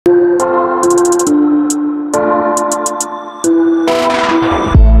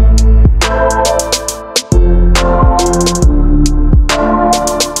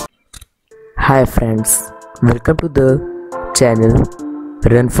Hi friends, welcome to the channel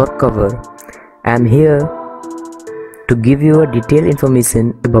Run for Cover. I am here to give you a detailed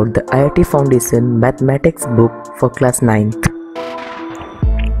information about the IIT Foundation Mathematics book for class 9th.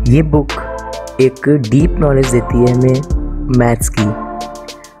 ये book एक deep knowledge देती है हमें maths की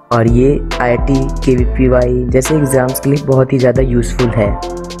और ये IIT KVPY जैसे exams के लिए बहुत ही ज़्यादा यूज़फुल है।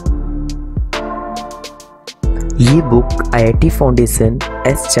 ये बुक IIT फाउंडेशन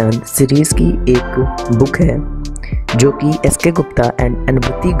एस चंद सीरीज़ की एक बुक है जो कि SK गुप्ता एंड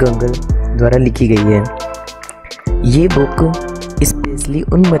अनुभूति गंगल द्वारा लिखी गई है। ये बुक स्पेशली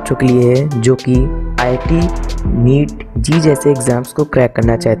उन बच्चों के लिए है जो कि IIT, नीट, जी जैसे एग्ज़ाम्स को क्रैक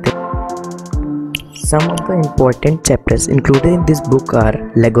करना चाहते हैं। Some of the important chapters included in this book are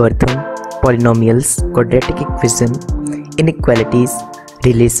logarithm, polynomials, quadratic equation, inequalities,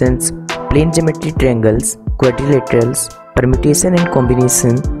 relations, plane geometry, triangles, quadrilaterals, permutation and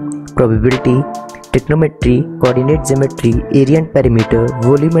combination, probability, trigonometry, coordinate geometry, area and perimeter,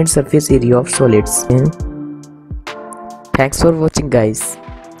 volume and surface area of solids. Thanks for watching guys.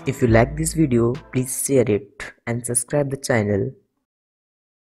 If you like this video, please share it and subscribe the channel.